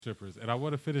strippers, and I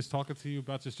want to finish talking to you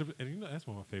about your strippers. And you know, that's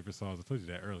one of my favorite songs. I told you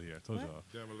that earlier. I told What? y'all.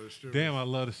 Damn, I love strippers. Damn, I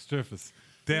love the strippers.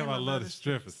 Damn, I love the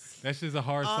strippers. That shit's a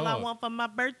hard All song. I want for my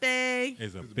birthday.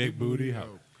 Is a big booty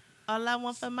hoe. All I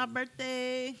want for my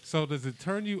birthday. So does it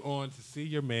turn you on to see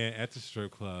your man at the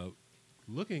strip club,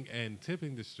 looking and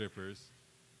tipping the strippers,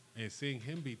 and seeing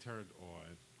him be turned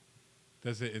on?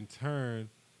 Does it in turn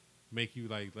make you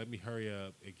like, let me hurry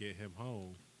up and get him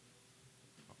home?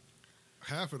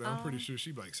 Half of that, I'm pretty sure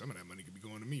she be like, some of that money could be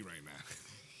going to me right now.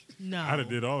 No. I done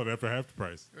did all of that for half the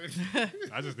price.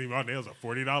 I just need my nails at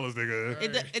 $40,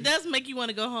 nigga. It does make you want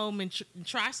to go home and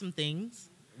try some things.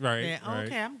 Right, Yeah, right.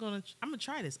 okay, I'm gonna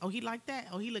try this. Oh, he liked that.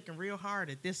 Oh, he looking real hard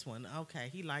at this one. Okay,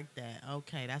 he liked that.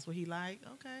 Okay, that's what he liked.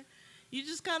 Okay, you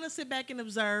just kind of sit back and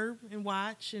observe and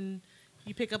watch, and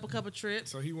you pick up a couple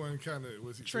trips. So he wasn't kind of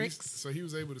was he Tricks. So he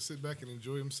was able to sit back and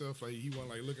enjoy himself. Like he wasn't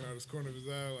like looking out his corner of his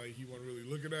eye. Like he wasn't really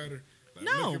looking at her. Like,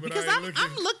 No, looking, but because I ain't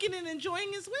I'm looking and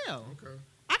enjoying as well. Okay.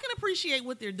 I can appreciate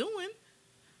what they're doing.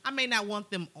 I may not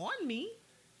want them on me.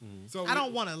 So I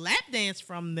don't want a lap dance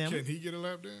from them. Can he get a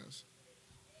lap dance?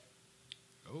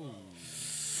 Oh.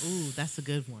 Ooh, that's a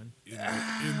good one. In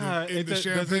the Does it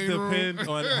champagne depend room?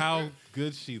 on how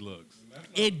good she looks?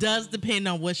 It does depend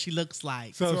on what she looks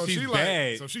like. So, So if she's she bad.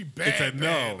 like, so she bad, It's a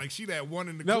bad. no. Like she that one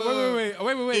in the No, club.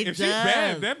 wait. It If she's does.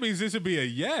 bad, that means it should be a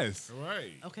yes.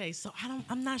 Right. Okay, so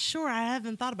I'm not sure. I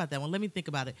haven't thought about that one. Let me think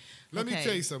about it. Let me Okay.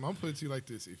 tell you something. I'm putting it to you like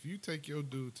this. If you take your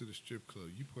dude to the strip club,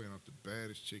 you point out the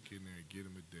baddest chick in there and get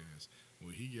him a dance.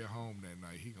 When he get home that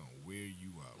night, he gonna wear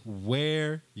you out.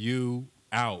 Wear you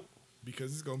out.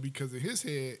 Because it's gonna be because in his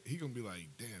head, he gonna be like,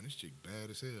 damn, this chick bad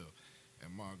as hell.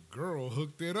 And my girl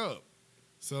hooked it up.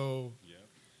 So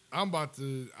I'm about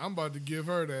to give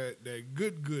her that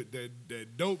good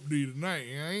that dope D tonight,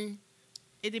 ain't?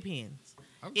 It depends.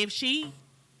 I'm- If she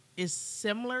is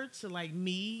similar to like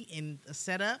me in a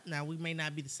setup, now we may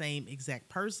not be the same exact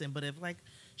person, but if like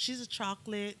she's a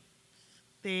chocolate,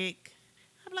 thick,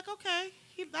 I'm like, okay,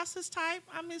 that's his type.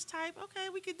 I'm his type. Okay,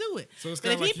 we could do it. So it's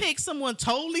but if kinda he like you- picks someone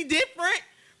totally different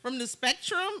from the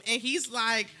spectrum and he's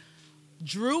like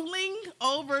drooling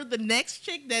over the next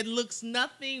chick that looks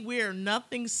nothing, we're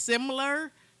nothing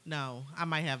similar. No, I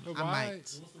might have. I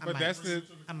might. But that's the.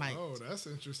 I might. Oh, that's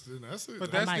interesting.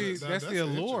 But that's might. that's the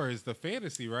allure, is the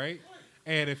fantasy, right?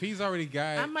 And if he's already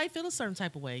got, I might feel a certain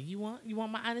type of way. You want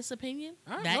my honest opinion?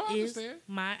 I That is understand.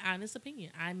 my honest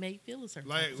opinion. I may feel a certain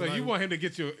Like- type. so you want him to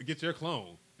get your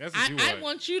clone. That's what you I want.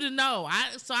 want you to know.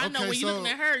 I know Okay, when you're so- looking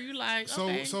at her, you like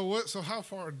okay. So what? So how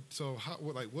far? So how?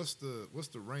 What, like what's the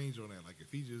range on that? Like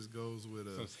if he just goes with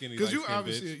a Some skinny, because you light-skinned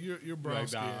obviously bitch. you're brown Like,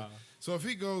 skin. nah. So if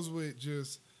he goes with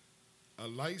just a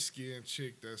light skinned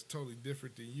chick that's totally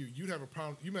different than you, you'd have a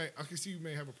problem. I can see you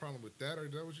may have a problem with that. Or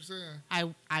is that what you're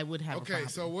saying? I would have. a Okay, problem.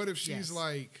 so what if she's Yes.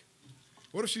 like?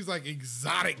 What if she's like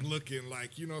exotic looking,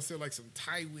 like you know, what I'm saying like some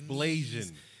Taiwanese,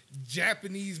 Blasian.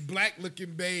 Japanese black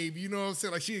looking babe, you know what I'm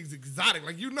saying? Like she's exotic,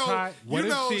 like you know, What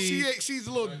if she's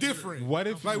a little different. What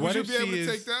if? like what would you if be able she to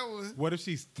is, take that one? What if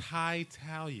she's Thai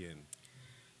Italian?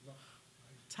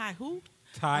 Thai who?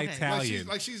 Thai Okay. Italian.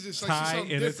 Like she's just Thai like she's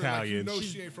something and different. Like you Italian. know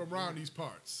she ain't from around these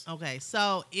parts. Okay,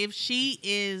 so if she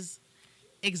is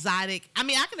exotic, I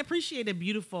mean, I can appreciate a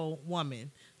beautiful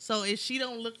woman. So if she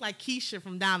don't look like Keisha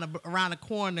from around the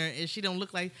corner, and she don't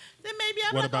look like, then maybe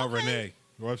I'm What like, about okay. Renee?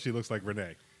 What if she looks like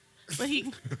Renee? But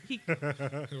he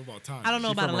About time. I don't know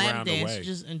She about a from lap around the dance. way.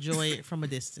 Just enjoy it from a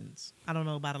distance. I don't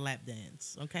know about a lap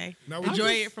dance. Okay, Now, would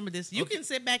enjoy you- it from a distance. You can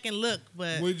sit back and look,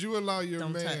 but Would you allow your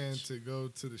Don't man touch. to go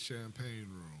to the champagne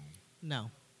room,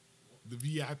 no. the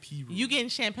VIP room? You getting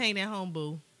champagne at home,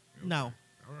 boo? No,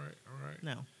 all right.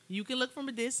 no. You can look from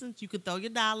a distance. You can throw your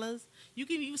dollars. You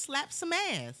can even slap some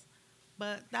ass,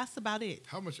 but that's about it.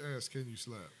 How much ass can you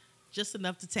slap? Just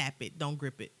enough to tap it. Don't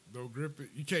grip it. Don't grip it.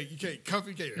 You can't cuff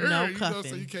it. You can't. No you know, so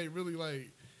cuffing. you can't really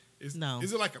like. No.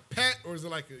 Is it like a pat or is it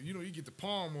like a you get the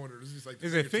palm on it? Or is it just like the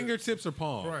Is it fingertips or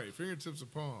palm? Right, fingertips or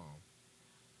palm.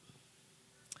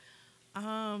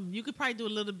 You could probably do a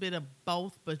little bit of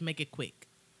both, but make it quick.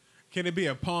 Can it be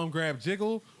a palm grab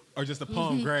jiggle or just a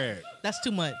palm grab? That's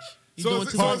too much. You're doing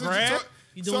is too it- palm much. grab?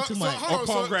 You're doing too much. hold Or on,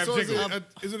 palm grab is jiggle.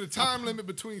 it a time limit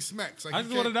between smacks? Like I you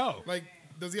just wanna can't- know. Like,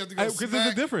 does he have to go Because smack? there's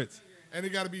a difference. And it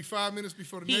got to be 5 minutes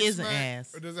before the He next is an smack,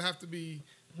 ass. or does it have to be?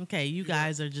 Okay, you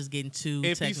guys are just getting too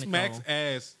If technical. he smacks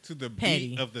ass to the Petty.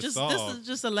 beat of the Just song, this is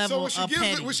just a So level when of she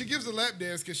petty. gives the lap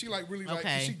dance, can she like really like?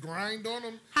 Okay. Can she grind on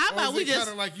him? How Or about is we it just-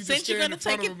 kinda like you since just you're stand gonna in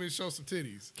front take of it- him and show some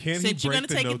titties? can he Since you're break gonna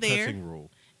the take no it there, touching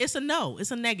rule? It's a no.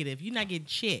 It's a negative. You're not getting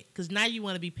shit because now you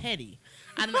want to be petty.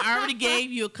 I already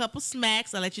gave you a couple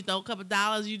smacks. I let you throw a couple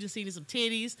dollars. You just seen some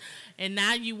titties, and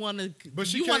now you want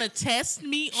to test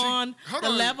me on the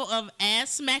level of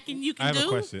ass smacking you can I have do. a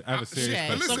question. I have a serious Okay,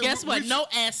 question. so guess what? No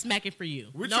ass smacking for you.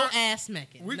 No ass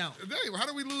smacking. No, Dave, how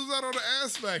do we lose out on the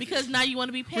ass smacking? because now you want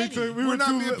to be petty. We were not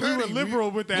being we were petty.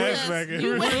 liberal with the Yes, ass smacking.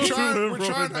 you We were. too we're liberal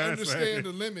trying with to the ass understand smacking.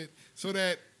 the limit so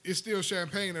that it's still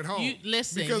champagne at home. You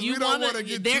listen. Because You we don't want want to to.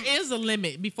 get There too, is a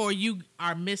limit before you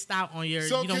are missed out on your.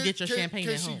 So you don't get your champagne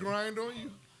can at she home. grind on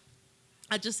you?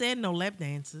 I just said no lap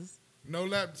dances. No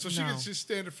lap. So she No. can just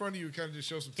stand in front of you and kind of just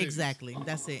show some titties. Exactly.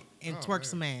 That's it. And Oh, twerk man.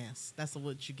 some ass. That's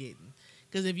what you're getting.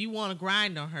 Because if you want to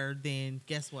grind on her, then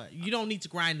guess what? You don't need to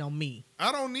grind on me.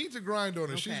 I don't need to grind on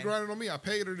her. She's Okay. grinding on me. I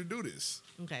paid her to do this.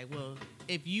 Okay, well,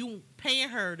 if you paying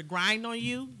her to grind on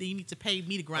you, then you need to pay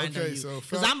me to grind on Okay, you. so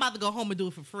Because I'm about to go home and do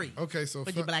it for free. Okay, so For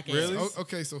your black ass. Really?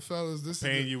 Okay, so fellas, this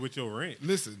Paying is you with your rent.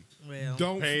 listen. Well,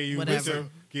 Don't Paying you Whatever. with your,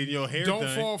 getting your hair don't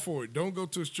done. fall for it. Don't go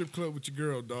to a strip club with your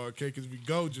girl, dog. Okay, because if you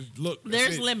go, just look. That's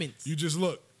There's it. limits. You just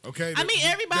look. Okay. I mean,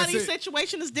 That's everybody's it.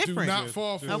 situation is Do different. not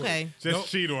fall for it. Okay. Just Don't-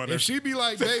 cheat on her. If she be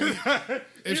like, baby,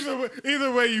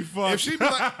 Either way, you fuck. if she be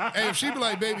like, hey, if she be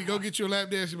like, baby, go get you a lap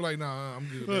dance, she be like, nah, I'm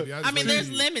good, baby. I just mean, like there's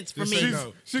you. limits for Just me. say She's,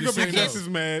 no. she Just gonna be say just no. as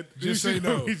mad. Just She say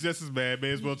gonna no. be just as mad. May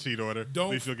as well cheat on her. Don't-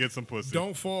 At least you'll get some pussy.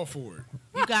 Don't fall for it.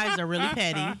 You guys are really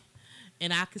petty,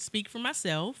 and I can speak for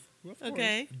myself.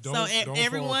 Okay, Don't- so don't fall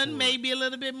everyone for may it. be a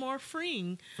little bit more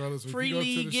freeing, Fellas, when you go to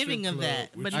freely the giving strip of club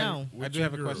that. with But your- no, with I do your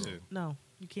have a girl, question. no,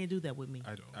 you can't do that with me.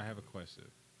 I have a question.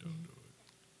 Don't do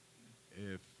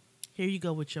it. If Here you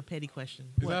go with your petty question.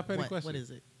 Is that a petty question? What is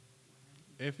it?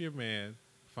 if your man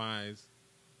finds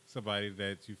somebody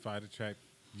that you find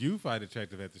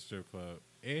attractive at the strip club,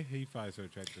 and he finds her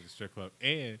attractive at the strip club,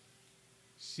 and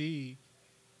she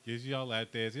gives y'all lap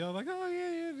dance, y'all like, oh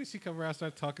yeah. Then she come around,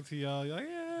 start talking to y'all, you're like,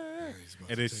 yeah. He's about And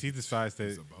to then take she it- decides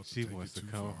he's that about to she take wants it to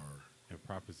too come far. and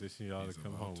proposition y'all He's to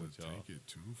come about home to with y'all. Take it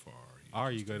too far. He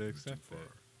Are you just going to took it too accept that? far.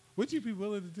 Would you be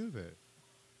willing to do that?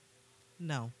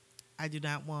 No, I do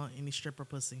not want any stripper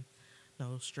pussy.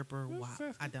 No stripper That's wop.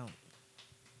 nasty. I don't.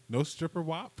 No stripper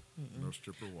wop? No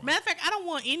stripper watch. Matter of fact, I don't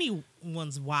want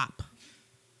anyone's wop.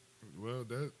 Well,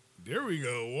 there we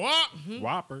go. WAP.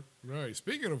 Whopper. Right.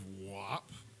 Speaking of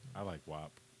WAP, I like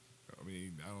wop. I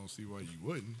mean, I don't see why you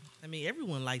wouldn't. I mean,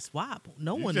 everyone likes wop.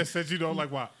 No You one. just said you don't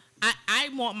like wop. I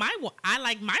want my. I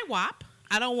like my wop.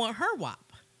 I don't want her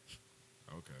wop.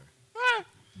 Okay.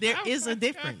 There is a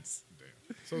difference.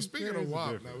 Damn. So speaking There of is a WAP,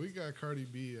 now difference. we got Cardi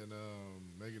B and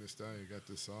Megan Thee Stallion got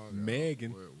this song out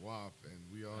Megan. with WAP, and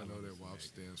we all I know love that this WAP Megan.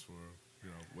 stands for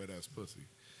wet ass pussy.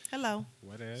 Hello.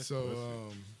 Wet ass. So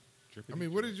pussy. I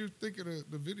mean, what did you think of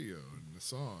the video and the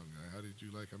song? How did you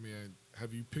like? I mean,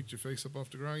 have you picked your face up off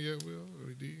the ground yet, Will?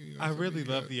 Or do you know I something really you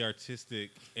love got? the artistic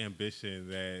ambition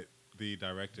that the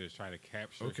director is trying to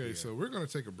capture. Okay, here. so we're gonna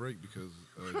take a break because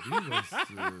D wants to.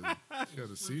 She had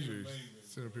a seizure. She's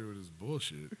sitting up here with this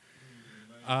bullshit.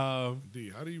 D,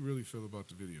 how do you really feel about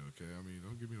the video? Okay, I mean,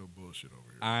 don't give me no bullshit over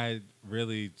here. I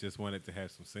really just wanted to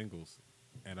have some singles,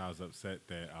 and I was upset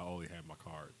that I only had my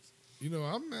cards. You know,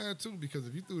 I'm mad too because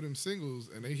if you threw them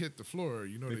singles and they hit the floor,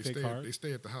 you know They they take stay. cards? They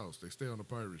stay at the house. They stay on the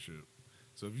pirate ship.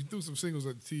 So if you threw some singles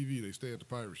at the TV, they stay at the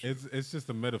pirate ship. It's just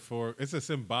a metaphor. It's a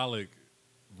symbolic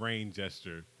rain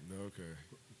gesture Okay,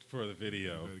 for the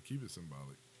video. you better keep it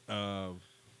symbolic.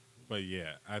 But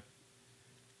yeah, I've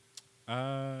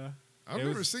it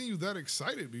never was- seen you that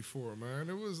excited before, man.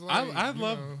 It was like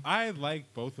I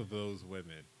like both of those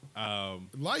women.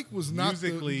 like was not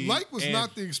musically not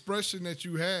and- the expression that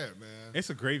you had, man. It's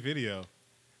a great video.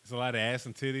 It's a lot of ass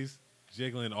and titties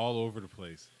jiggling all over the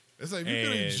place. It's like if you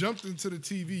could have and- jumped into the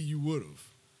TV, you would have.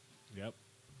 Yep,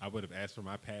 I would have asked for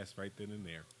my pass right then and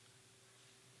there.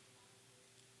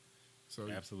 So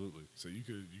Absolutely. So you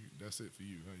could. That's it for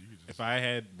you, huh? You could just If I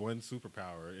had one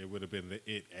superpower, it would have been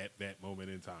it at that moment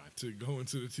in time to go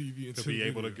into the TV and to be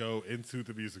able to go into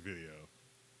the music video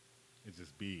and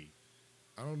just be.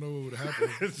 I don't know what would happen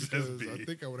It's just because I me.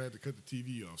 think I would have to cut the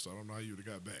TV off. So I don't know how you would have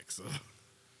got back. So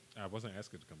I wasn't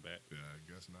asking to come back. yeah,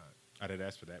 I guess not. I didn't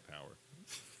ask for that power.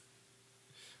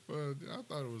 Well, I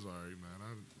thought it was all right,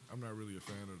 man. I'm not really a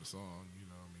fan of the song, you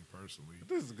know. I mean, personally.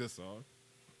 This is a good song.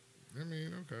 I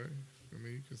mean, okay. I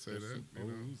mean, you can say There's that. some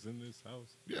You know. O's in this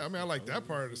house. Yeah, I mean, I like that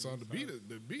part of the O's song. in this house.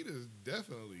 The beat is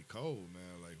definitely cold,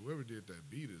 man. Like whoever did that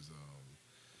beat is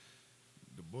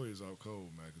the boy is out cold,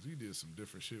 man. Because he did some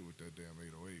different shit with that damn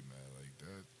 808, man. Like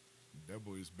that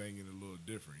boy is banging a little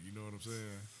different. You know what I'm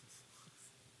saying?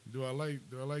 Do I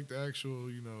like the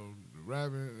actual, you know, the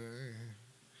rapping?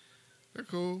 They're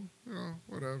cool, you know,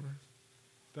 whatever.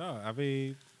 No, I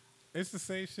mean, It's the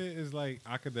same shit as like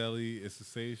Akadeli. It's the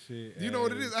same shit. You know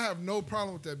what it is? I have no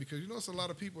problem with that because you know it's a lot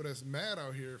of people that's mad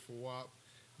out here for WAP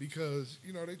because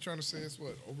you know they trying to say it's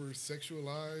what over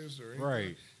sexualized or anything.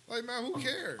 Right. Like man, who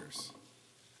cares?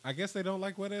 I guess they don't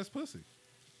like wet ass pussy.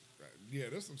 Yeah,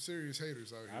 there's some serious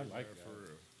haters out here. I like man, that. for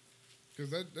real.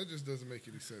 Because that just doesn't make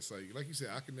any sense. Like you said,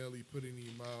 Akinelli put it in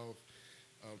your mouth.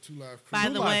 2 Live Crew. By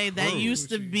the way, that Crew. used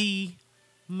to be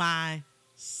my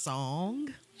song.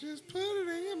 Just put it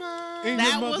in your mouth. In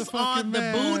That your was on the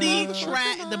motherfucking booty mouth.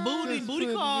 track, the booty Just booty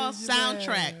put it call in your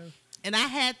soundtrack, mouth. and I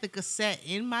had the cassette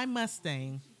in my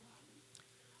Mustang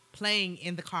playing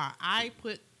in the car. I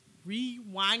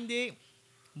rewinded,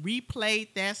 replayed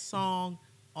that song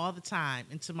all the time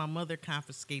until my mother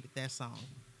confiscated that song.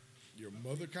 Your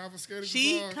mother confiscated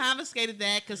She the song? confiscated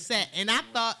that cassette, and I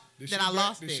thought Did that she I ba-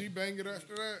 lost Did it. she bang it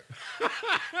after that?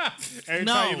 Every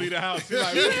No. time you leave the house, you're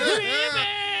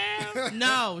like,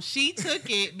 No, she took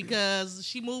it because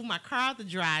she moved my car out the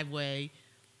driveway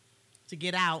to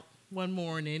get out one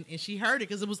morning, and she heard it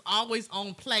because it was always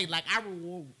on play. Like I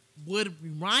would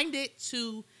rewind it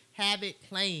to have it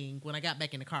playing when I got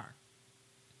back in the car.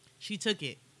 She took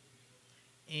it,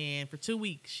 and for 2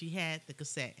 weeks she had the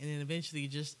cassette, and then eventually it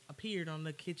just appeared on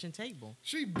the kitchen table.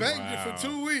 She banged Wow. it for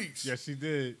 2 weeks. yes, she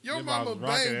did. Your mom mama was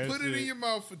rocking banged, that put it in shit your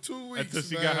mouth for 2 weeks. until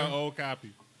she man. got her old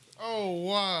copy. Oh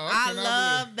wow! I cannot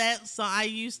love that song. I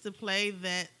used to play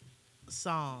that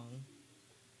song.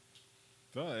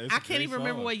 Duh, it's I a can't great even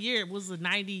remember song. what year it was.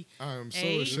 90. believe. I am so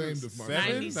 8, ashamed of myself.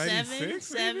 97? 97, 96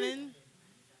 7.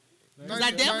 Because I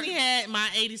Ninety- definitely had my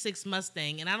 86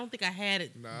 Mustang, and I don't think I had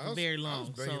it Nah, I was, very I was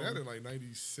long. banging So, that in like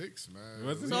 '96, man.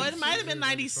 Was it? so it might have been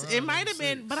 90. 95, It might have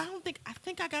been, 96. but I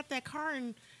think I got that car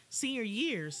in senior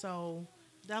year. So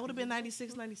that would have been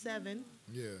 96, 97,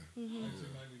 Yeah. 99.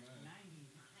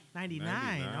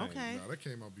 99. Okay. Nah, that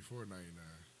came out before '99.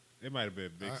 It might have been a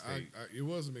mixtape. It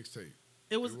was a mixtape.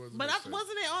 It was, It was a but mixtape.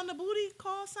 wasn't it on the Booty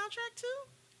Call soundtrack too?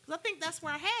 Because I think that's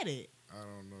where I had it. I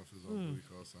don't know if it's on Booty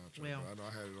Call soundtrack, Well. but I know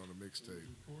I had it on the mixtape.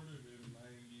 Recorded in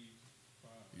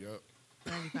 95. Yep.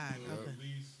 95. Okay.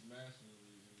 Released nationally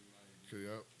in 90.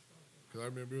 Yep. Because I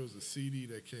remember it was a CD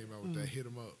that came out with that Hit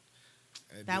 'Em Up.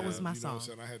 And That was my you know what I'm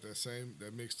song. saying? I had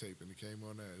that mixtape, and it came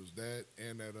on that. It was that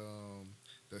and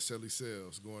that Sally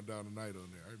Sales Going Down the Night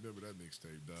on there. I remember that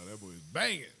mixtape, dog. That boy was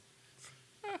banging.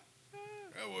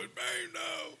 That boy banged,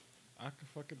 though. I could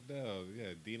fucking know.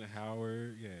 Yeah, Dina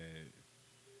Howard. Yeah,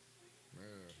 Man.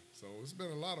 So it's been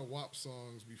a lot of WAP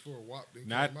songs before WAP didn't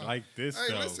not come out. like this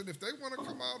Hey, though. listen, if they want to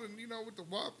come out and, with the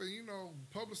WAP and,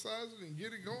 publicize it and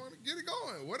get it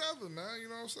going. Whatever, man. You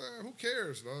know what I'm saying? Who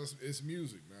cares, though? It's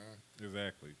music, man.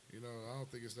 Exactly. I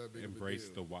don't think it's that big Embrace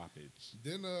of a the deal. whoppage.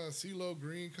 Didn't CeeLo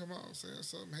Green come out saying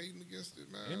something hating against it,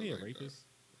 man? Isn't he a Like, rapist?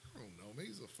 I don't know, man.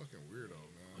 He's a fucking weirdo,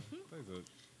 man. He's a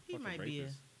He fucking might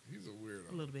rapist. He's a weirdo.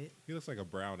 a little bit. He looks like a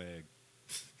brown egg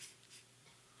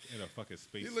in a fucking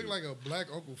space. He looked like a black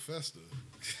Uncle Fester.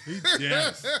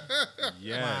 Yes.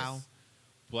 Yes. Wow.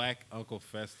 Black Uncle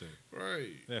Fester. Right.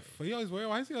 He always wear.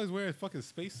 Why is he always wearing fucking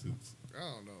spacesuits? I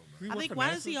don't know, He man. I work think for why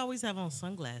does NASA? he always have on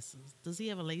sunglasses? Does he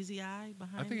have a lazy eye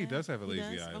behind? I think he that? does have a lazy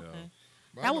does? eye, though. Okay.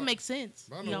 But I That would know- make sense.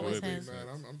 but I He know always one thing, has. man.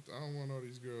 I don't want all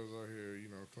these girls out here,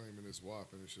 claiming it's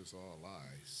WAP and it's just all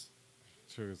lies.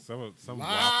 True. Some Lies.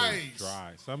 WAP is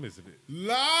dry. Some is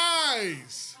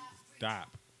Lies.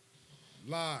 dap.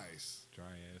 Lies. Dry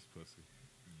ass pussy.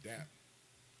 Dap.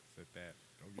 Said that.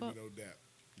 Don't give Well- me no dap.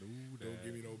 No, Don't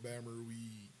give me no Bammer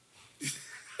weed.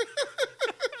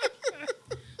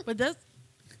 But that's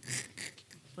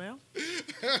well,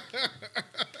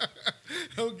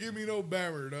 Don't give me no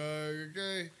Bammer, dog.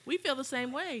 Okay. we feel the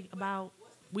same way about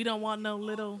we don't want no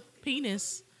little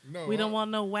penis. No. We don't want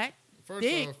no whack. First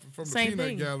dick. off, from the Same peanut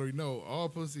thing. gallery, no, all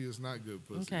pussy is not good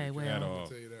pussy. Okay, well. At I'm all. gonna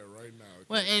tell you that right now. okay?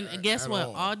 Well, and At- guess at what?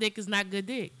 All dick is not good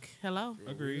dick. Hello.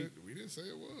 Well, Agreed. We didn't say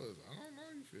it was. I don't know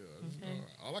how you feel. I just Okay. know.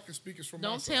 All I can speak is from my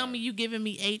Don't tell side. me you giving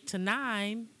me 8 to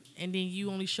 9, and then you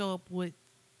only show up with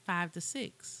 5 to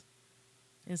 6,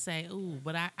 and say, "Ooh,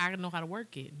 but I know how to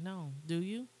work it." No, do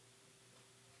you?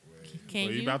 Well, Can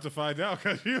Well, you you? about to find out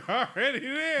because you already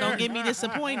there. Don't get me you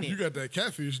disappointed. got that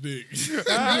catfish dick.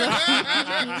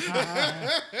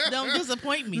 Don't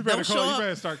disappoint me. You better Don't show call. You up.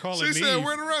 better start calling She Neve. said,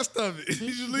 "Where the rest of it? You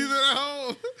just leave it at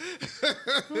home."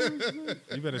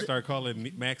 You better start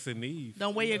calling Max and Neve.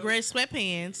 Don't wear your gray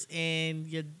sweatpants, and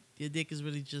your dick is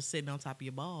really just sitting on top of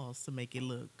your balls to make it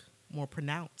look more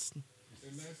pronounced. In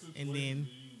that situation, And then- do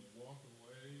you walk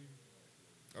away?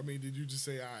 I mean, did you just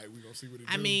say, "All right, we gonna see what it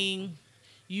do"? I mean,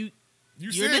 you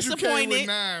you're said you came with disappointed.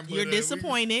 9, but, You're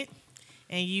disappointed,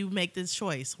 and you make this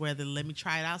choice whether let me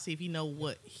try it out, see if you know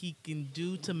what he can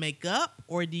do to make up,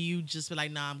 or do you just be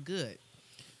like, nah, I'm good.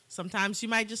 Sometimes you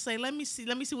might just say, let me see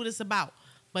what it's about.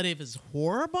 But if it's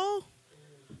horrible, all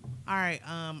right,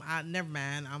 I never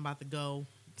mind. I'm about to go.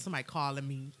 Somebody calling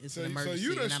me. It's an emergency.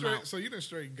 So you done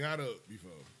straight got up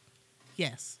before.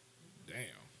 Yes. Damn.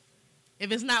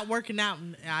 If it's not working out,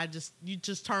 you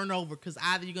just turn over because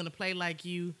either you're gonna play like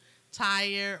you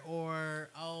tired or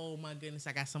oh my goodness,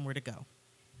 I got somewhere to go.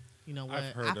 You know what?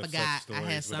 I've heard I of such forgot stories, I had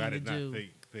but I something did to not do. think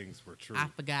things were true. I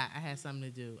forgot I had something to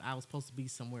do. I was supposed to be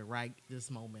somewhere right this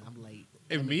moment. I'm late.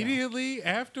 Let me go. Immediately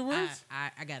afterwards?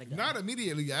 I gotta go. Not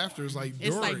immediately after. It's like during.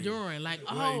 It's like during, like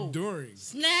during.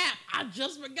 snap! I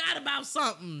just forgot about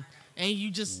something, and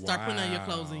you just start putting on your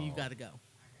clothes and you gotta go.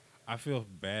 I feel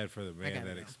bad for the man gotta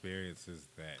that go. experiences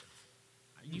that.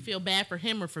 You feel bad for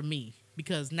him or for me?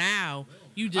 Because now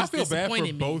you I just feel bad disappointed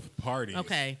for me. both parties.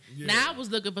 Okay. Yeah. Now I was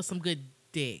looking for some good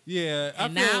dick. Yeah,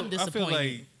 And I now feel, I'm I feel disappointed.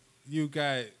 like you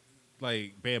got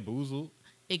like bamboozled.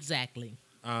 Exactly.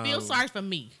 Feel sorry for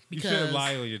me You shouldn't because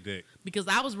lie on your dick.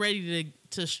 I was ready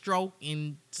to stroke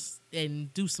and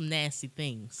do some nasty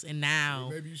things, and now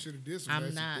Maybe you should have did some I'm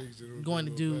nasty not things that would've going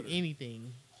to been a little do better.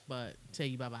 anything but tell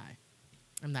you bye bye.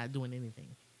 I'm not doing anything.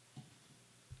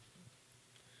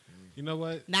 You know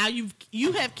what? Now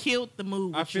you have killed the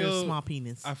mood I with your feel- small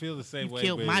penis. I feel the same You've way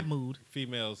killed with my mood.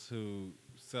 females who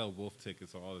sell wolf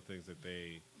tickets on all the things that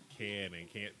they can and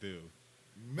can't do.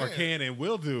 Man, Or can and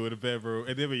will do in the bedroom.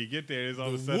 And then when you get there, it's all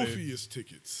the of a sudden, wolfiest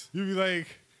tickets. you be like,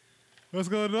 what's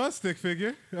going on, stick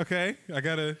figure? Okay,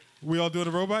 we all doing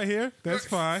a robot here? That's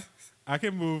fine. I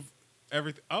can move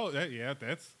everything. Oh,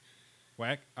 that's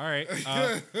whack. All right.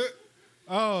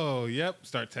 Oh, yep.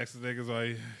 Start texting niggas while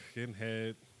you getting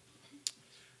head.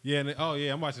 Yeah,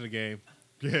 I'm watching the game.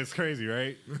 Yeah, it's crazy,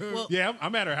 right? Well, Yeah,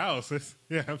 I'm at her house. It's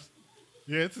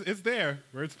there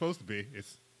where it's supposed to be.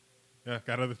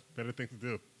 Got other better things to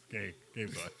do.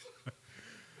 Game's on.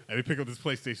 I didn't pick up this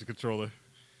PlayStation controller.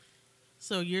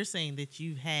 so you're saying that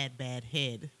you've had bad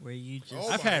head where you just Oh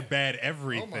I've my- had bad Oh my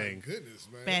everything. goodness,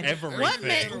 man. bad Everything. What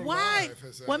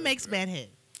Everything. what makes bad head?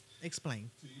 Explain.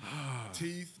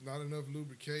 Teeth, not enough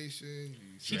lubrication.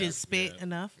 She didn't spit yeah.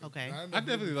 enough. Okay. Not enough I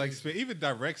definitely like lubrication. spit, even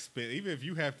direct spit. Even if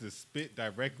you have to spit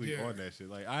directly Yeah. on that shit,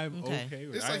 like I'm Okay. okay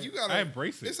with It's it. like you gotta. I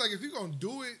embrace it. It's like if you're gonna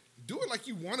do it like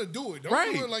you want to do it. Don't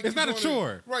Right. do it like It's you not a doing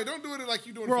chore. It, right. Don't do it like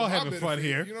you doing. We're it for all my having fun benefit,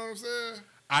 here. You know what I'm saying?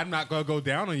 I'm not gonna go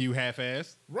down on you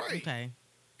half-assed. Right. Okay.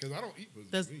 Because I don't eat pussy.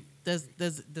 Does meat.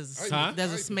 Huh?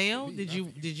 does I it eat smell? meat, Did not you for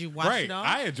you. did you wash Right. it off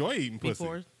I enjoy eating pussy.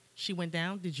 before she went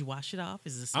down? Did you wash it off?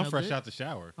 Is it smell I'm fresh good? out the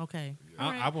shower. Okay.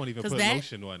 I won't even 'Cause put that-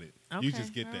 lotion on it. You Okay,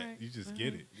 just get all that. right, You just all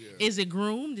get right. it. Yeah. Is it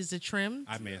groomed? Is it trimmed?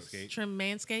 I manscape Trim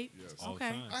manscaped? Yes. all Okay.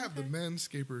 the time. I have the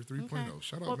Manscaper 3.0. Okay.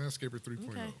 Shout out Well, Manscaper 3.0.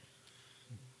 okay.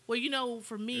 Well, you know,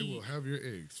 for It will me, have your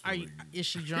eggs. are you, flowing. is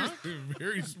she drunk?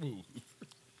 Very smooth.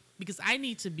 Because I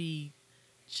need to be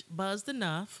buzzed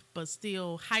enough, but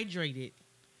still hydrated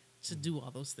to do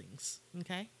all those things.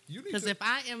 Okay? You need Because to- if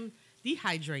I am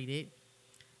dehydrated,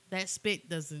 that spit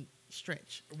doesn't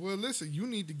stretch. Well, listen, you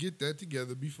need to get that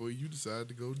together before you decide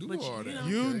to go do But all you that. know-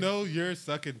 You okay? know you're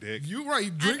sucking dick. You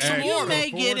right. Drink some And You water. may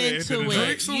get Before the end of into the it. night.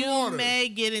 Drink some You water. may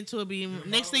get into it.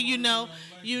 Next thing you know,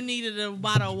 you needed a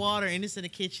bottle of water and it's in the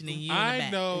kitchen and you in the I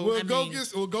back. know. We'll I go mean, get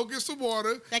some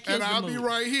water, That kills and the I'll be mood.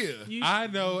 right here. you- I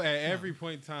know at every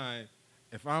point in time,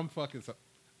 if I'm fucking,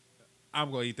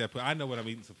 I'm gonna eat that pussy. I know when I'm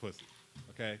eating some pussy.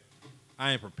 Okay,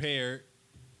 I am prepared.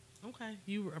 okay,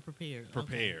 you are prepared. Okay.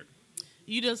 Prepared.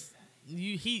 You just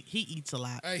he eats a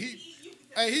lot. Hey, he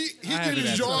I get haven't his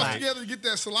had jaws saliva. together to get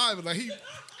that saliva. Like he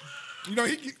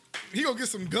gonna get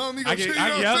some gum. He I gonna, get. you know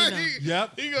what I'm Yep. saying?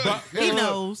 Yep. He gonna, He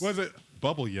knows. Was it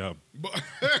bubble yum?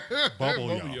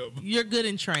 Bubble yum. You're good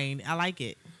and trained. I like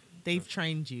it. They've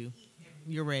trained you.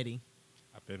 You're ready.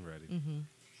 I've been ready.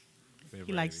 Been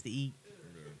He likes to eat.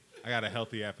 I got a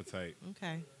healthy appetite.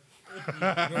 Okay.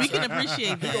 We can appreciate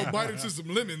He gonna that. bite into some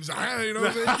lemons. You know what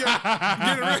I'm saying?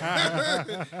 Get it right.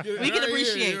 Get it We can right here,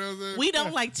 appreciate. you know what I'm saying? We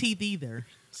don't like teeth either,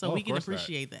 so Oh, we of can course not.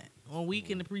 appreciate that. Or we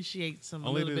can appreciate some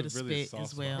Only little the bit of really spit soft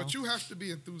as well. But you have to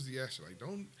be enthusiastic. Like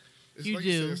don't. It's You like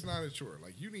you do. said, it's not a chore.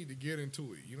 Like you need to get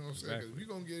into it. You know what I'm saying? 'Cause Exactly. if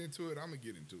you're gonna get into it, I'm gonna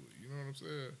get into it. You know what I'm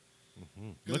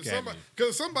saying? Look at me.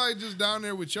 Because somebody just down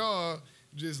there with y'all,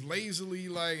 just lazily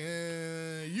like,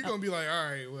 you gonna be like, all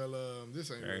right, well,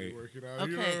 this ain't really Right. working out.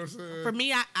 You know what Okay. I'm saying? For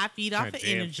me, I feed off Trying of to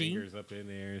jam energy. fingers up in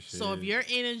there and shit. So if your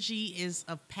energy is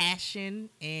of passion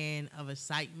and of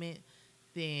excitement,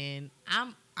 then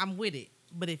I'm with it.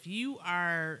 But if you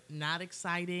are not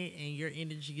excited and your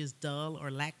energy is dull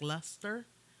or lackluster,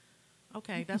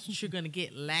 Okay, that's what you're gonna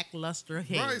get, lackluster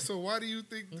head. Right. So why do you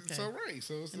think? Okay. So right.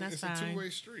 So it's, And that's it's a fine. two-way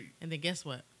street. And then guess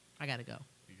what? I gotta go.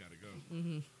 You gotta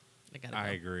go. I gotta I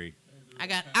go. agree.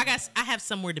 I have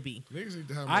somewhere to be. Niggas need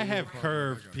to have. I my have little partner. I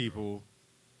curved gotta people,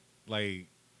 like,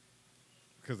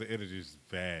 because the energy is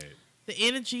bad. The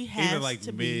energy has like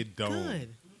to be mid-dome.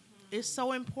 good. It's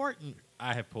so important.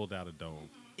 I have pulled out a dome.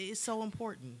 It's so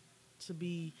important to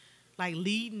be like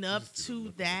leading up Just do the to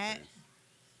look on that. your face.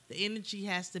 The energy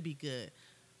has to be good.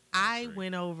 I Great.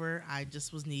 went over. I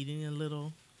just was needing a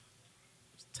little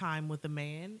time with a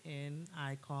man, and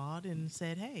I called and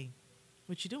said, "Hey,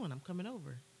 what you doing? I'm coming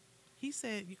over." He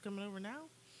said, "You coming over now?"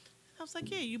 I was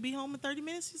like, "Yeah, you be home in 30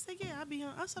 minutes." He said, "Yeah, I'll be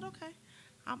home." I said, "Okay,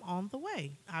 I'm on the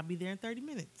way. I'll be there in 30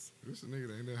 minutes." go. This a nigga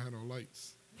that ain't never had no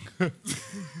lights.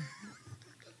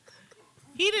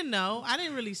 He didn't know. I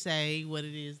didn't really say what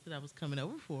it is that I was coming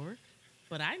over for,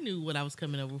 but I knew what I was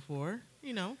coming over for.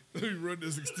 You know. Let me run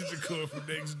this extension cord from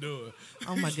next door.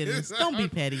 Oh my goodness! Don't be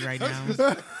petty right now.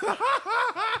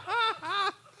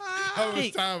 How much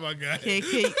Hey. time I got?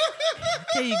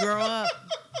 Can you grow up?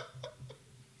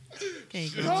 Can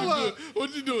you grow up?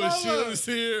 What you doing? Sheila's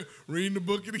here reading the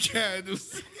book of the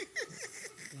candles.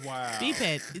 Wow. Be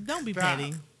petty. Don't be Stop.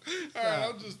 petty. All right,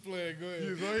 I'm just playing. Go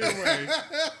You ahead. was on your way.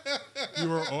 You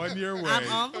were on your way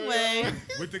I'm on the way.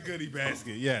 with the goodie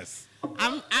basket. Yes.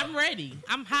 I'm ready.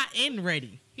 I'm hot and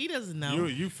ready. He doesn't know.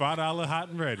 You $5 hot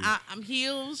and ready. I'm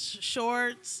heels,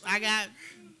 shorts. I got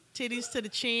titties to the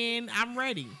chin. I'm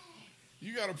ready.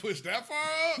 You got to push that far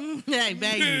up? Hey,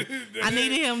 baby. I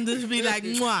needed him to be like,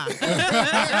 mwah. Could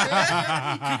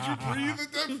you breathe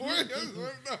at that point? That's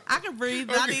what I'm I can breathe,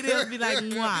 but I needed him to be like,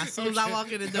 mwah, as soon as I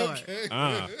walk in the door.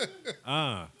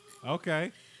 Okay.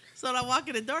 Okay. So when I walk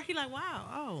in the door, he like, wow,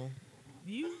 oh,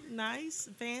 you nice,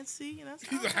 fancy. And that's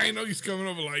He's like, I ain't know he's coming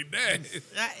over like that.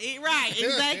 right,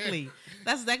 exactly.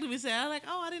 That's exactly what he said. I was like,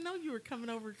 oh, I didn't know you were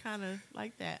coming over kind of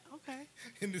like that. Okay.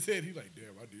 In his head, he's like,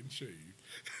 damn, I didn't show you.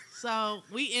 So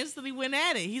we instantly went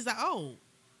at it. He's like, oh,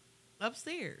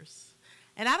 upstairs.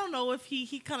 And I don't know if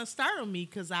he kind of startled me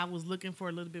because I was looking for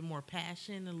a little bit more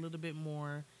passion, a little bit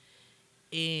more.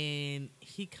 And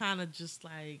he kind of just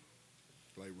like,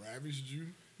 Like ravished you?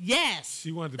 yes.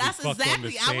 She wanted to be That's fucked on the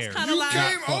exactly. I was stairs. kind of You like,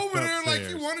 came fucked over there like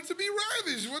upstairs. you wanted to be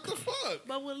ravished. What the fuck?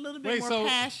 but with a little bit Wait, more so-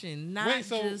 passion, not wait,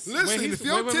 so- just. Listen, he's- if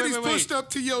your wait, titties wait. pushed up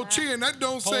to your chin, that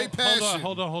don't say passion.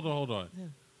 Hold on. Yeah.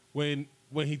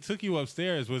 When he took you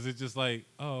upstairs, was it just like,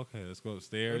 oh, okay, let's go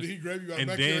upstairs? Or did he grab you by the and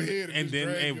back then of your head and just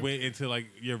drag it you? went into like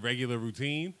your regular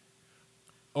routine?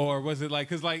 Or was it like,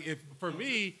 because like if for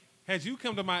me, had you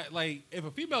come to my, like if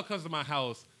a female comes to my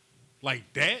house like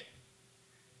that,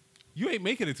 you ain't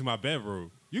making it to my bedroom.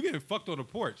 You getting fucked on the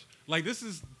porch. Like this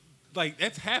is like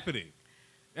that's happening.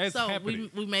 That's So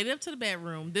happening. we made it up to the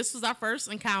bedroom. This was our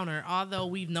first encounter, although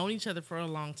we've known each other for a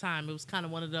long time. It was kind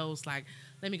of one of those like,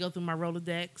 let me go through my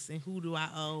Rolodex and who do I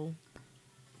owe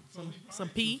some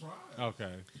pee.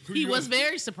 Okay. He was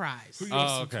very surprised. Who you Oh,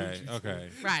 some okay. coochies Okay.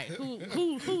 Right.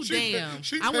 Who She damn. pay-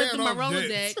 she I went through my paying off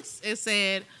Rolodex and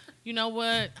said, you know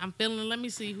what? I'm feeling, let me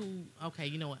see who, okay,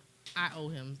 you know what? I owe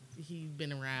him. He's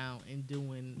been around and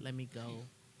doing, let me go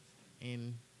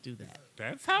and do that.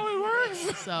 That's how it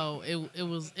works. So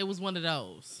it was one of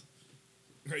those.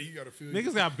 Hey, you gotta feel.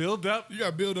 Niggas got build up. You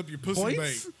gotta build up your pussy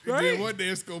Points, bank. right? And then one day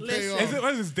it's gonna pay Listen. off. Is it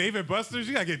what is this, David Buster's?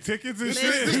 You gotta get tickets and This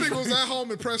shit. nigga was at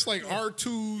home and pressed like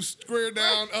R2 square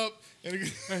down up.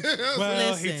 And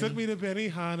Well, he Listen. took me to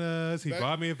Benihana's. He That-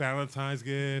 bought me a Valentine's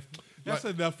gift. That's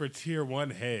enough for tier 1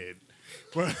 head.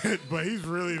 But he's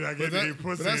really not getting that- any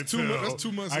pussy but that's 2 until that's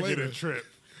 2 months I later. get a trip.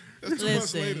 That's 2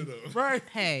 months Listen. later though. Right.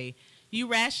 Hey, you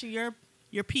ration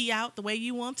your pee out the way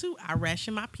you want to. I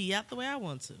ration my pee out the way I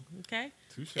want to. Okay.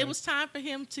 Touche. It was time for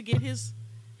him to get his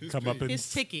Come up pay. in- his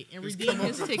ticket and redeem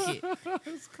his ticket.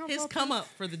 His come up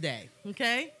for the day.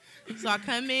 Okay. So I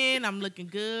come in. I'm looking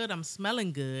good. I'm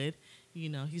smelling good. You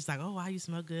know. He's like, "Oh, wow, you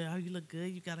smell good. Oh, you look good.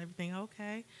 You got everything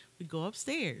okay." We go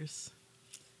upstairs.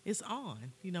 It's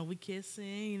on. You know, we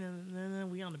kissing. You know,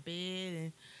 we on the bed,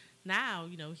 and now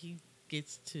you know he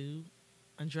gets to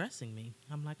undressing me.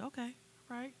 I'm like, okay,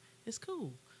 all right, it's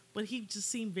cool. But he just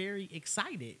seemed very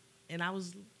excited, and I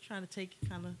was trying to take it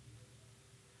kind of,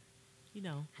 you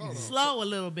know, Hold on. slow a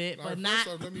little bit, All but right, not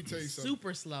first off, let me tell you something.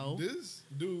 super slow. This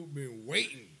dude been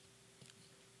waiting.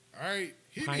 All right,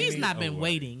 He's Tiny not been away.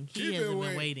 waiting. He hasn't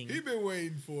been waiting. He been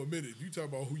waiting for a minute. You talk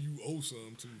about who you owe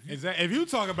something to. Is that, if you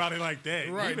talk about it like that,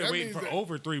 Right, you've been that waiting means for that-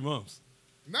 over 3 months.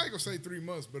 Not gonna say 3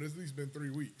 months, but it's at least been 3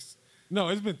 weeks. No,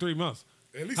 it's been 3 months.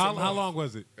 At least How a month. long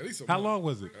was it? At least a How month. long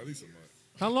was it? At least a month.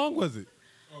 How long was it?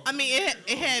 I mean,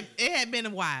 it had been a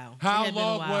while. How It had been a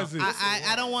long while. was it?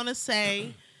 I don't want to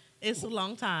say It's a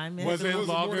long time. Yes. Was So it was it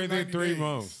more longer than than 90 3 days?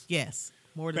 months? Yes,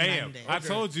 more than Bam. 90 days. I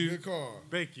told you. Good call.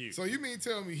 Thank you. So you mean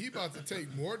tell me he about to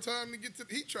take more time to get to?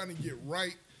 He trying to get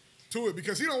right to it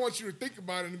because he don't want you to think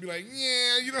about it and be like,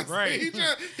 yeah, you know what I'm Right. saying?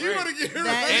 He want to get it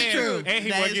That right. is true. And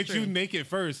he That want to is get you true. naked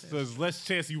first, so there's less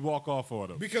chance you walk off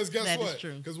on him. Because guess That is what?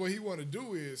 true. Because what he want to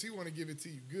do is he want to give it to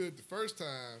you good the first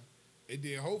time, and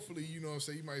then hopefully, you know what I'm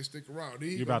saying, you might stick around. Then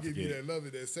he You gonna about to give you get- that love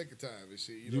it that second time and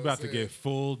shit. You, know You what about I'm to saying? get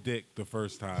full dick the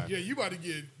first time. Yeah, you about to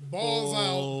get balls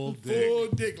Full out, dick. full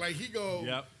dick. Like he go,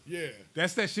 Yep. yeah,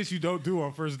 That's that shit you don't do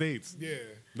on first dates. yeah.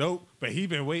 Nope. But he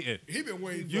been waiting. He been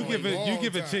waiting. You for give a a long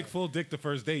chick time. full dick the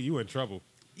first date, you in trouble.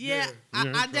 Yeah, Yeah. You're in I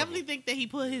trouble. definitely think that he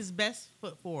put his best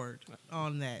foot forward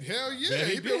on that. Hell yeah, Yeah,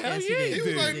 he been, did. Hell Yes, he yeah, did. He was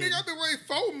did. like, He nigga, did. I've been waiting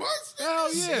 4 months. Nigga.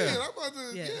 Hell yeah. Shit, I'm about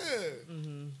to, Yes.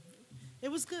 yeah. It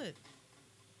was good.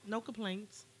 No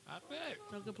complaints. I bet.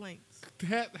 No complaints.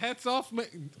 Hats off,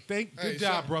 man. Hey, Good job,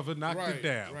 shout- brother. Knocked right, it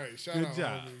down. Right, shout Good out,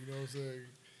 job. homie, you know what I'm saying?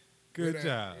 Good Way to-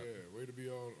 job. Yeah, way to be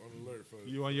on alert for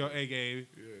You on your A game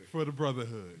Yeah. for the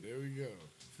brotherhood. There we go.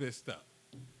 Fist up.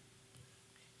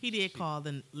 He did call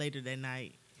later that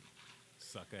night.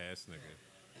 Suck ass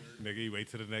nigga. Nigga, you wait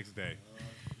till the next day.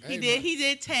 He Hey, did. He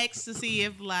did text to see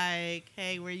if like,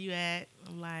 hey, where you at?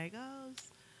 I'm like, oh,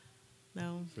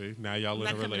 no. See, now y'all in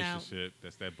Not a coming out. relationship.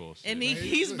 That's that bullshit. And Hey,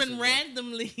 he's listen, been bro.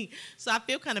 randomly. So I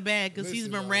feel kind of bad because he's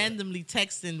Listen, been dog. randomly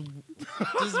texting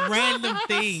just random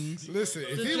things. Listen,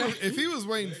 if he was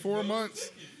waiting 4 months,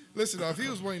 listen, if he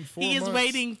was waiting 4 He months, is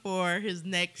waiting for his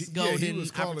next golden he was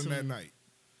calling opportunity. that night.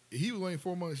 He was waiting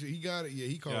 4 months. He got it. Yeah,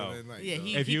 he called Yo. that night. Yeah, dog.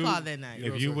 he, If he you- called that night. You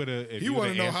know if you what I'm would have, he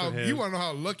want to know how he want to know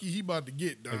how lucky he about to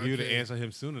get. Dog. if you would have Okay. answered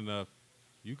him soon enough,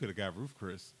 you could have got Ruth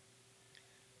Chris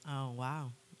Oh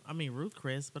wow. I mean Ruth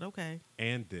Chris, but okay.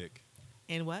 and Dick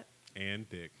And what? and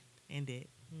Dick. And it.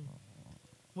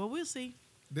 Well, we'll see.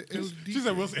 It was She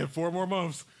said, "We'll in 4 more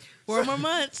months." 4 more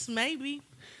months, maybe.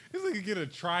 This nigga get a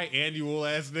triannual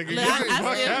ass nigga. Look, Get the fuck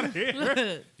I out of here.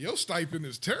 look, Your stipend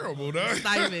is terrible, dog.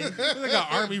 stipend. This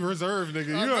nigga Army Reserve nigga.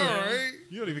 You I don't, know, right?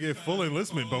 you don't even get full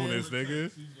enlistment bonus,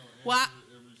 nigga. Well, I-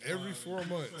 Every 4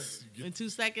 months, you in 2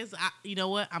 seconds, you know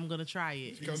what? I'm gonna try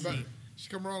it. come back. She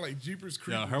come around like Jeepers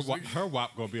Yo, Creepers. her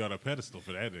wop gonna be on a pedestal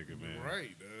for that nigga, man.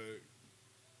 Right, dog.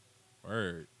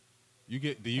 Word. Did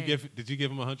you Hey.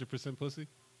 give him 100% pussy?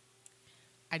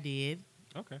 I did.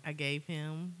 Okay. I gave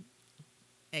him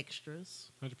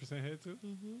extras. 100% head too.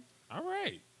 Mm-hmm. All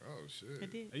right. Oh shit. I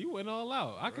did. You went all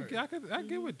out. I Right.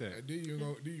 get with that. And then you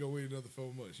gonna wait another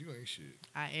 4 months. You ain't shit.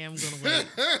 I am gonna wait.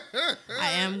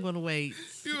 I am gonna wait.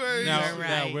 You ain't Now, Yeah, right.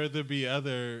 now, will there be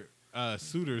other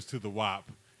suitors to the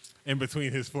WAP in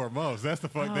between his 4 months? That's the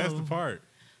fuck. That's the Oh. part.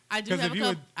 I do 'Cause have if a you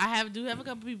couple. Do have a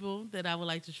couple people that I would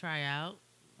like to try out.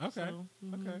 Okay. So,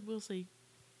 Okay. We'll see.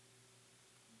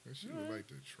 She would like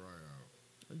to try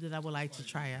out. That I would like to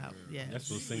try out. Yeah. That's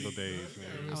those single days, man.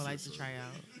 I would like to try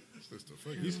out. It's just a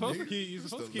fucking You're supposed to nigga. keep. It's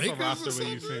the a Lakers or roster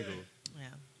when you something? single.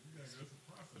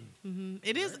 Yeah.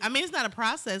 It is. I mean, it's not a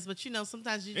process, but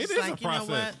sometimes you It just is like, a process.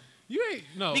 you know what? You ain't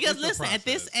no. Because it's a listen, at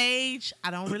this process. age,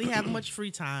 I don't really have much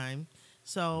free time.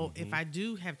 So Mm-hmm. if I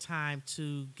do have time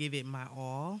to give it my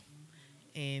all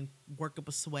and work up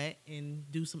a sweat and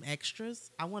do some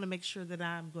extras, I want to make sure that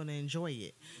I'm going to enjoy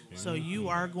it. So you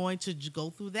are going to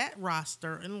go through that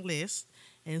roster and list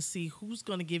and see who's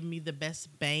going to give me the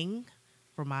best bang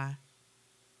for my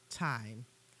time.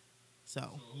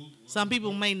 So some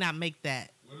people may not make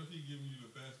that. What if he giving you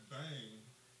the best bang,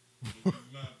 but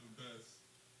he's not the best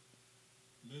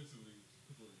mentally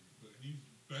for you, but he's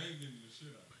banging the shit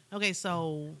out of you? Okay,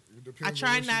 so It depends on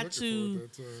try what she not looking to- for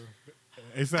at that time.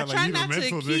 It's I not try like you not the to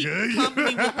mental keep nigga.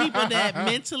 company with people that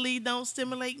mentally don't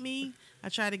stimulate me. I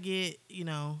try to get,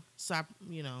 so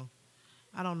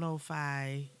I don't know if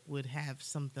I would have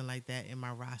something like that in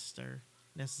my roster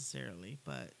necessarily,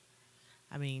 but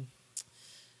I mean,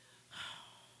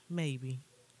 maybe.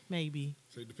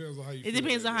 So it depends on how you. It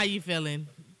depends on how you feeling,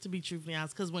 to be truthfully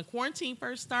honest. Because when quarantine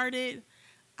first started,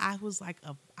 I was like,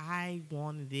 I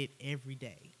wanted it every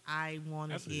day. I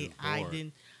wanted That's what it. you was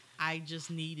bored. I just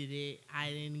needed it.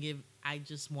 I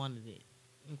just wanted it.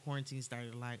 When quarantine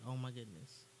started, like, oh my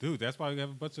goodness. Dude, that's why we have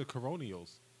a bunch of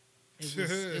coronials.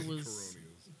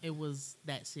 It was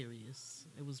that serious.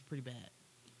 It was pretty bad.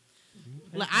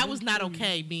 Like, I was not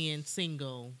okay being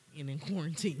single and in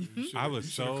quarantine. I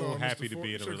was so happy to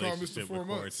be in a relationship when 4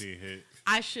 months. quarantine hit.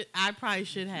 I probably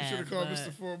should You have. should have called but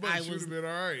Mr. 4 I months. You'd was have been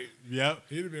all right. Yep.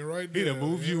 He'd have been right there. He'd have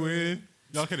moved you Yeah. in.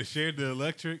 Y'all could have shared the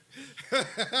electric. right.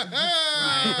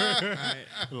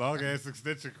 Long ass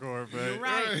extension cord, You're man.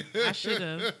 right. I should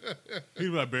have. He'd be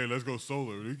like, man, let's go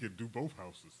solar. We can do both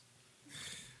houses.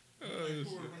 Like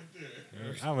Ford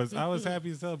right there. I was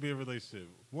happy as hell to be in a relationship.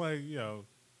 One,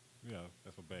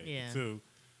 that's my bag. Yeah. Two,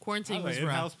 I Quarantine was was like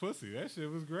in-house rough. pussy. That shit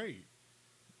was great.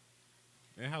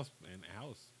 In-house.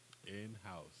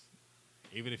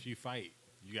 Even if you fight,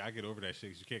 you gotta get over that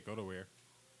shit 'cause you can't go nowhere.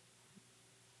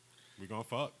 We gonna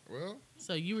fuck. Well,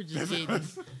 So you were just getting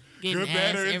Good, ass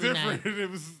bad, or every indifferent. night. It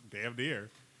was damn near.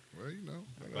 you know.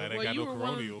 Glad I Well, got you no were one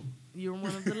of- coronial. You were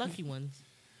one of the lucky ones.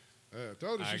 I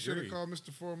told her I she should have agree. called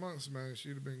Mr. 4 Months, man. She'd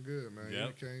have been good, man. Yep.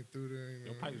 You came through there.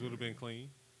 Your pipes would have been clean.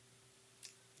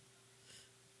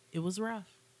 It was rough.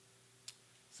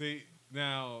 See,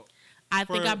 now I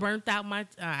think For- I burnt out my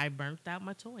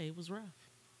toy. It was rough.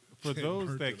 for They those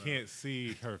burnt that it up. can't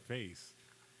see her face,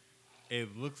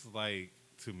 it looks like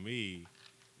to me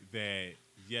that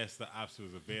yes, the option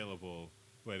was available,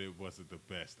 but it wasn't the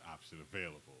best option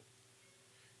available.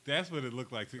 That's what it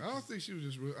looked like. I don't think she was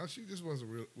just she just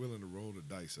wasn't willing to roll the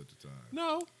dice at the time.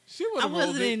 No, she would I have rolled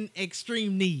wasn't it. in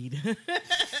extreme need.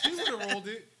 She would have rolled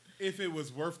it if it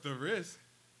was worth the risk.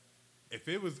 If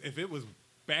it was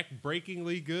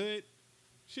back-breakingly good,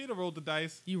 she'd have rolled the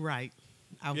dice. You're right.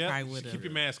 I Yep, probably would keep have.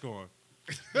 your mask on.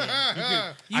 You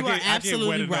I are get wet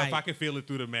absolutely enough. right. I can feel it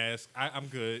through the mask. I'm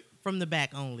good. From the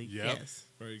back only. Yep. Yes.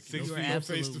 Right? Six no, feet. no face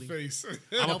to Absolutely. face.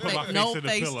 I'm gonna put my face no in the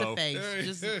face pillow. to face.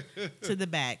 Just to the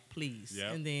back, please.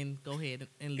 Yep. And then go ahead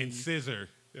and And leave. scissor.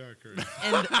 Yeah, crazy.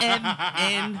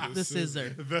 And the scissor.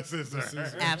 The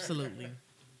scissor. Absolutely.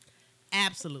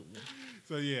 Absolutely.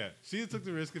 So yeah, she took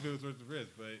the risk if it was worth the risk,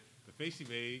 but the face she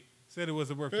made said it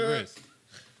wasn't worth the risk.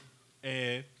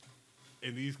 And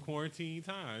in these quarantine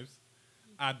times,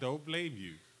 I don't blame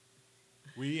you.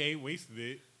 We ain't wasted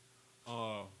it.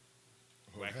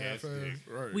 Whack ass dick.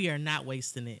 Right. We are not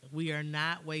wasting it. We are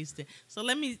not wasting. So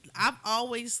I've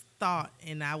always thought,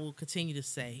 and I will continue to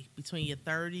say, between your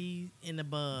 30 and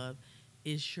above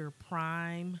is your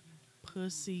prime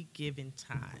pussy giving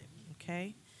time.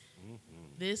 Okay?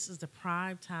 This is the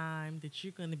prime time that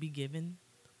you're going to be given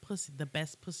pussy, the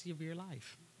best pussy of your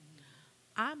life.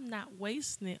 I'm not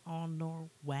wasting it on no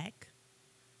whack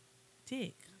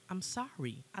dick. I'm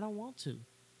sorry. I don't want to.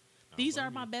 These are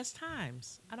my best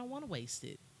times. I don't want to waste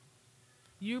it.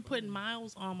 You're putting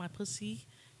miles on my pussy,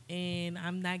 and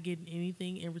I'm not getting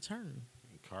anything in return.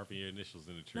 Carving your initials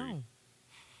in a tree. No.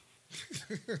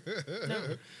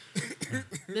 No.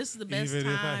 This is the best Even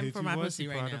if I time hit for you my once, pussy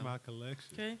you're right part of now. my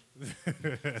collection.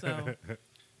 Okay? So,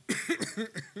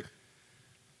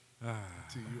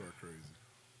 T, you are crazy.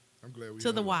 I'm glad we to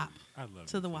had the you. WAP. I love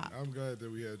To it. the WAP. I'm glad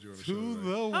that we had you on the show. To today.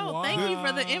 the Oh, thank you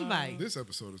for the invite. This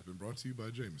episode has been brought to you by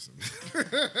Jameson.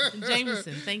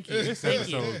 Jameson, thank you. This Thank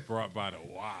episode you. was brought by the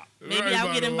WAP. Maybe Right I'll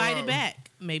by get the invited WAP.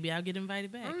 back. Maybe I'll get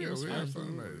invited back. Oh, It yeah, was we fun. had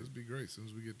fun, man. It'd be great. As soon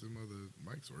as we get them other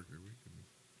mics working, we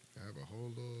can have a whole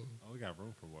little. Oh, we got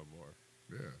room for one more.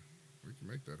 Yeah, we can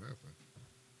make that happen.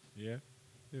 Yeah.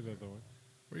 Here's another one.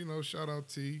 Well, shout out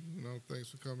T. Thanks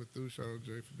for coming through. Shout out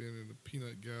Jay for being in the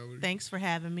Peanut Gallery. Thanks for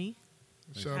having me.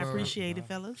 Shout I out, appreciate it,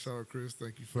 fellas. Shout out Chris.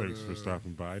 Thank you for Thanks for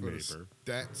stopping by, for the neighbor.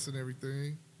 stats and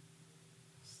everything.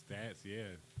 Stats, yeah.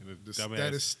 And The dumbass,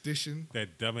 statistician.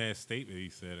 that dumbass statement he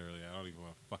said earlier. I don't even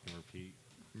want to fucking repeat.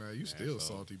 Man, you still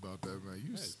Asshole. salty about that, man.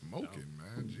 You That is smoking,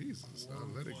 man. Jesus.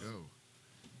 Let it go.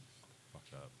 Fuck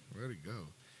up. Let it go.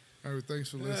 All right, thanks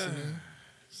for listening.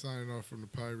 Signing off from the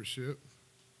pirate ship.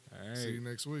 All right. See you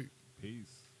next week.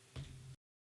 Peace.